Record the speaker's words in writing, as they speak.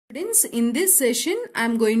Students, in this session, I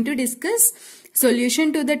am going to discuss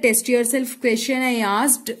solution to the test yourself question I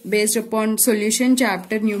asked based upon solution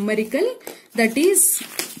chapter numerical. That is,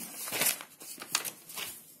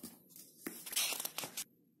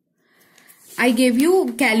 I gave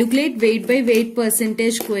you calculate weight by weight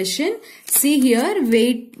percentage question. See here,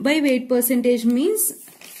 weight by weight percentage means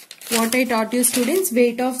what I taught you students,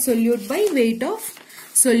 weight of solute by weight of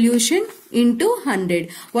solution into 100.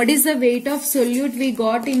 What is the weight of solute we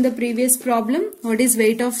got in the previous problem? What is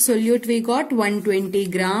weight of solute we got? 120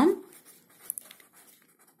 gram.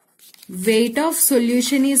 Weight of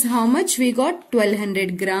solution is how much? We got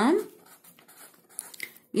 1200 gram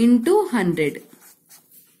into 100.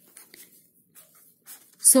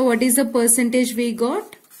 So what is the percentage we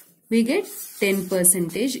got? We get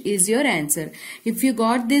 10% is your answer. If you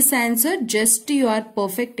got this answer, just you are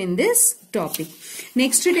perfect in this topic.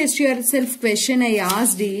 Next test yourself question I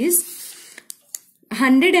asked is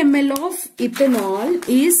 100 ml of ethanol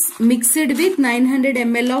is mixed with 900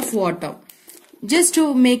 ml of water. Just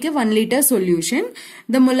to make a 1 liter solution,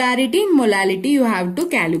 the molarity and molality you have to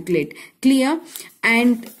calculate. Clear?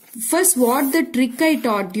 And first, what the trick I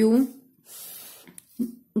taught you,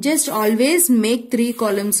 just always make 3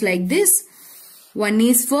 columns like this. One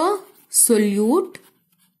is for solute,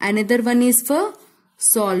 another one is for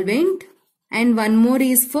solvent, and one more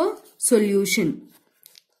is for solution.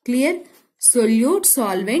 Clear? Solute,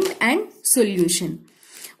 solvent and solution.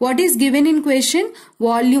 What is given in question?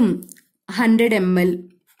 Volume 100 ml.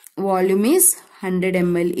 Volume is 100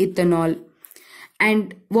 ml ethanol.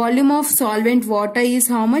 And volume of solvent water is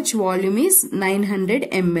how much? Volume is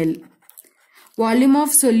 900 ml. Volume of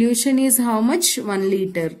solution is how much? 1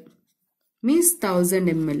 liter. Means 1000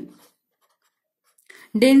 ml.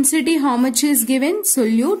 Density how much is given?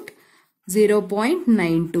 Solute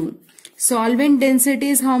 0.92. Solvent density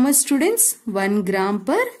is how much, students? 1 gram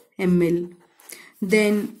per ml.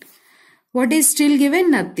 Then what is still given?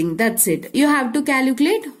 Nothing. That's it. You have to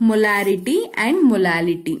calculate molarity and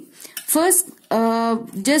molality. First,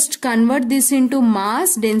 just convert this into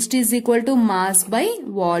mass. Density is equal to mass by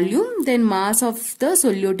volume. Then mass of the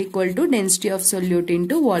solute equal to density of solute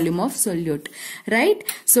into volume of solute. Right?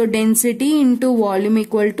 So density into volume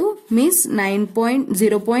equal to means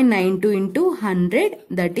 0.92 into 100.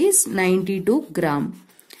 That is 92 gram.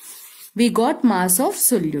 We got mass of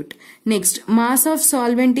solute. Next, mass of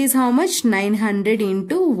solvent is how much? 900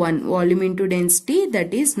 into 1. Volume into density,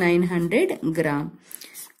 that is 900 gram.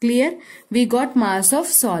 Clear? We got mass of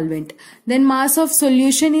solvent. Then mass of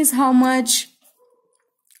solution is how much?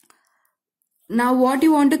 Now what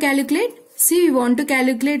you want to calculate? See, we want to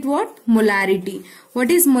calculate what? Molarity. What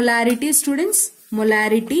is molarity, students?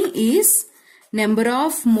 Molarity is number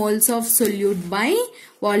of moles of solute by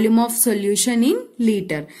volume of solution in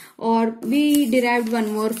liter. Or we derived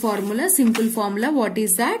one more formula, simple formula. What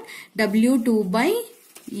is that? W2 by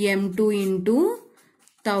M2 into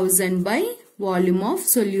 1000 by volume of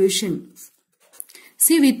solution.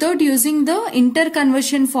 See, without using the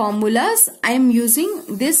interconversion formulas, I am using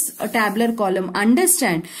this tabular column.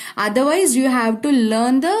 Understand? Otherwise, you have to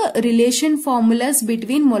learn the relation formulas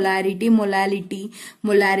between molarity, molality,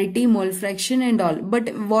 molarity, molefraction and all.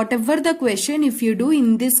 But whatever the question, if you do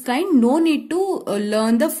in this kind, no need to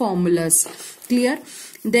learn the formulas. Clear?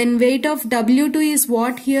 Then weight of W2 is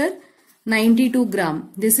what here? 92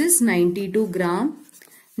 gram. This is 92 gram.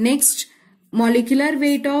 Next, molecular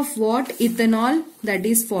weight of what? Ethanol, that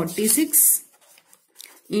is 46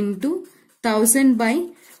 into 1000 by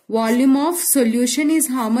volume of solution is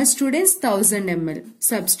how much, students? 1000 ml.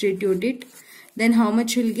 Substitute it. Then how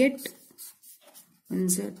much you'll get?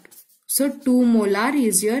 So 2 molar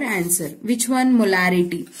is your answer. Which one?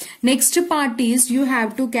 Molarity. Next part is you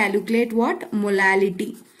have to calculate what?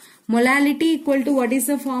 Molality. Molality equal to what is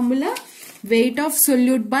the formula? Weight of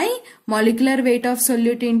solute by molecular weight of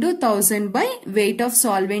solute into 1000 by weight of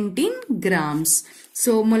solvent in grams.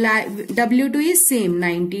 So W2 is same,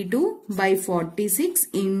 92 by 46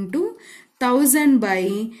 into 1000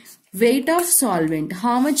 by weight of solvent.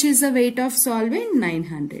 How much is the weight of solvent?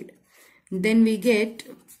 900. Then we get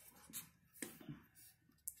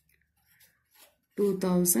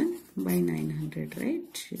 2000 by 900,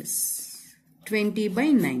 right? Yes. 20 by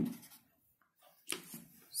 9.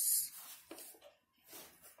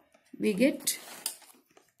 We get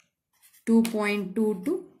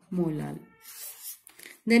 2.22 molar.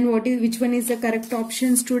 Then which one is the correct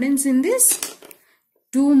option, students, in this?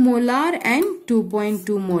 2 molar and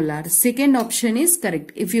 2.2 molar. Second option is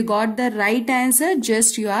correct. If you got the right answer,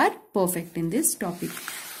 just you are perfect in this topic.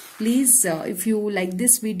 please, if you like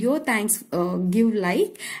this video, thanks, give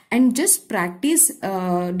like, and just practice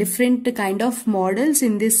different kind of models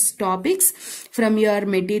in these topics from your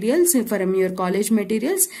materials, from your college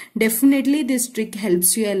materials. Definitely this trick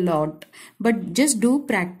helps you a lot, but just do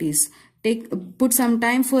practice. Put some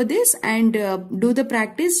time for this and do the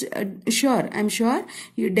practice. I'm sure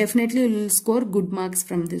you definitely will score good marks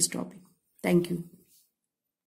from this topic. Thank you.